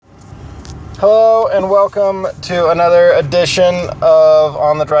Hello and welcome to another edition of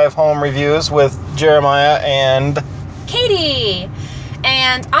On the Drive Home Reviews with Jeremiah and Katie.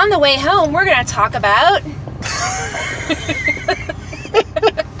 And on the way home, we're going to talk about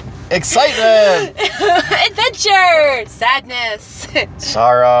excitement, adventure, sadness,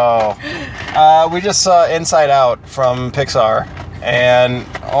 sorrow. We just saw Inside Out from Pixar, and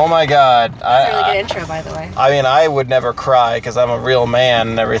oh my God. That's a really good intro, by the way. I mean, I would never cry because I'm a real man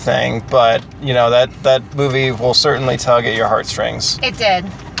and everything, but, you know, that movie will certainly tug at your heartstrings. It did.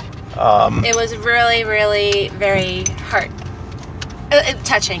 It was really, really very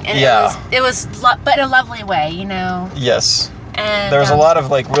touching. And yeah. It was but in a lovely way, you know? Yes. And there's a lot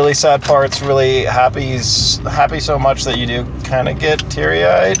of, like, really sad parts, really happy so much that you do kind of get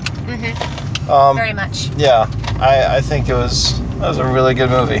teary-eyed. Mm-hmm. Very much. Yeah. I think that was a really good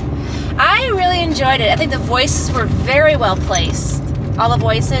movie. I really enjoyed it. I think the voices were very well placed. All the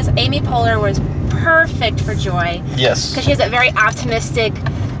voices. Amy Poehler was perfect for Joy. Yes. Because she has that very optimistic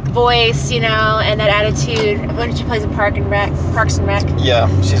voice, you know, and that attitude when she plays in Parks and Rec. Yeah,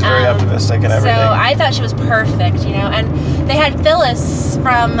 she's very optimistic and everything. So I thought she was perfect, you know. And they had Phyllis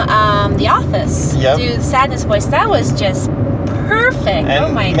from The Office do the sadness voice. That was just perfect. And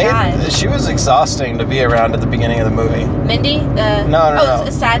oh my gosh. She was exhausting to be around at the beginning of the movie. Mindy? No.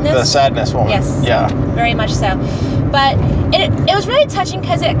 The sadness? The sadness woman. Yes. Yeah. Very much so. But it was really touching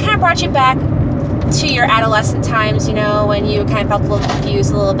because it kind of brought you back to your adolescent times, you know, when you kind of felt a little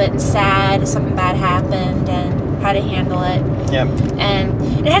confused a little bit and sad, something bad happened, and how to handle it. Yep.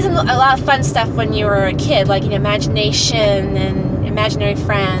 And it has a lot of fun stuff when you were a kid, like, you know, imagination and imaginary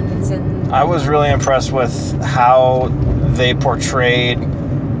friends. And I was really impressed with how they portrayed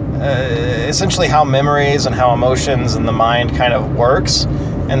essentially how memories and how emotions and the mind kind of works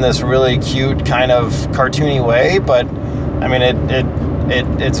in this really cute kind of cartoony way, but I mean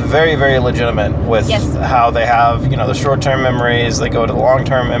it's very, very legitimate with how they have, you know, the short-term memories, they go to the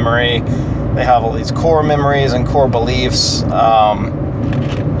long-term memory, they have all these core memories and core beliefs. It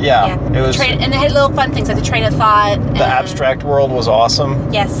was, and they had little fun things like the train of thought. The abstract world was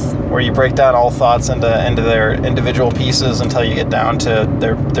awesome. Yes. Where you break down all thoughts into their individual pieces until you get down to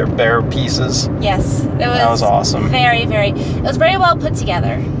their bare pieces. Yes, that was awesome. Very, very. It was very well put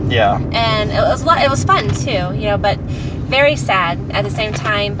together. Yeah. And it was fun too, you know, but very sad at the same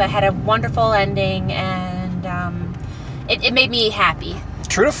time, but had a wonderful ending, and it made me happy.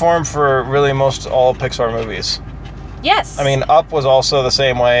 True to form for really most all Pixar movies. Yes. I mean, Up was also the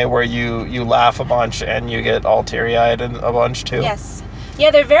same way, where you laugh a bunch and you get all teary-eyed a bunch too. Yes.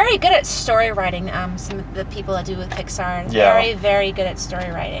 Yeah, they're very good at story writing. Some of the people that do with Pixar, very, very good at story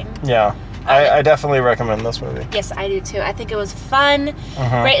writing. Yeah. I definitely recommend this movie. Yes, I do too. I think it was fun.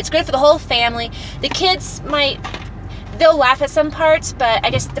 Great. It's good for the whole family. The kids they'll laugh at some parts, but I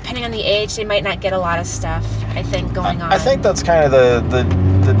guess depending on the age, they might not get a lot of stuff, I think, going on. I think that's kind of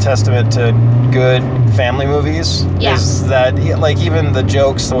the testament to good family movies. Yeah. Is that, like, even the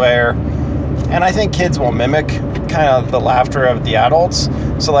jokes where, and I think kids will mimic kind of the laughter of the adults.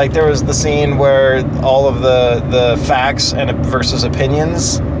 So, like, there was the scene where all of the facts and versus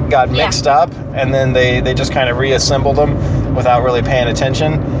opinions got mixed up, and then they just kind of reassembled them without really paying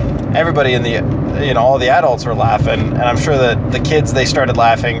attention. Everybody all the adults were laughing, and I'm sure that the kids, they started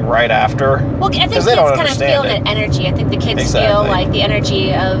laughing right after. Well, I think kids kind of feel that energy. I think the kids feel like the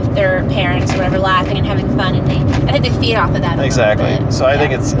energy of their parents or whatever laughing and having fun, and I think they feed off of that a little bit. So I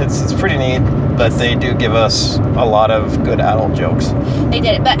think it's pretty neat that they do give us a lot of good adult jokes. They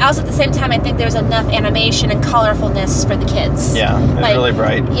did, but also at the same time, I think there was enough animation and colorfulness for the kids. Yeah, it was really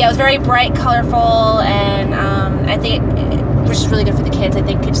bright. Yeah, it was very bright, colorful, and I think which is really good for the kids. I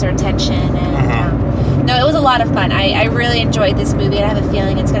think keeps their attention. And no, it was a lot of fun. I really enjoyed this movie, and I have a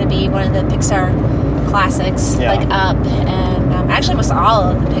feeling it's going to be one of the Pixar classics, like Up, and actually almost all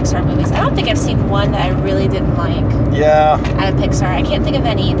of the Pixar movies. I don't think I've seen one that I really didn't like. Yeah. Out of Pixar, I can't think of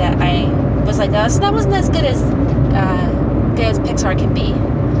any that I was like, oh, so that wasn't as good as Pixar can be.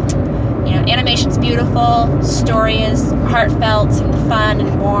 You know, animation's beautiful, story is heartfelt and fun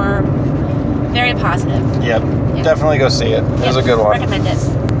and warm. Very positive. Yep. Definitely go see it. It was a good one. Recommend it.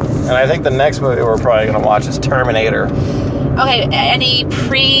 And I think the next movie we're probably going to watch is Terminator. Okay, any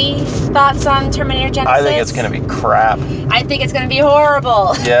pre-thoughts on Terminator Genisys? I think it's going to be crap. I think it's going to be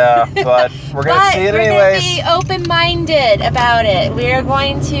horrible. Yeah, but we're going to see it anyways. We're going to be open-minded about it. We are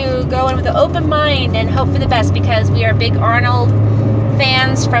going to go in with an open mind and hope for the best, because we are big Arnold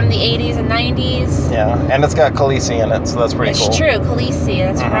fans from the 80s and 90s. Yeah, and it's got Khaleesi in it, so that's pretty cool. It's true, Khaleesi,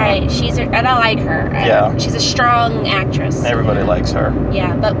 that's right. And I like her. She's a strong actress. Everybody likes her.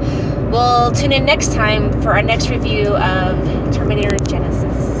 Yeah, but we'll tune in next time for our next review of Terminator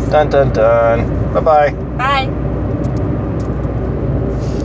Genisys. Dun dun dun. Bye-bye. Bye.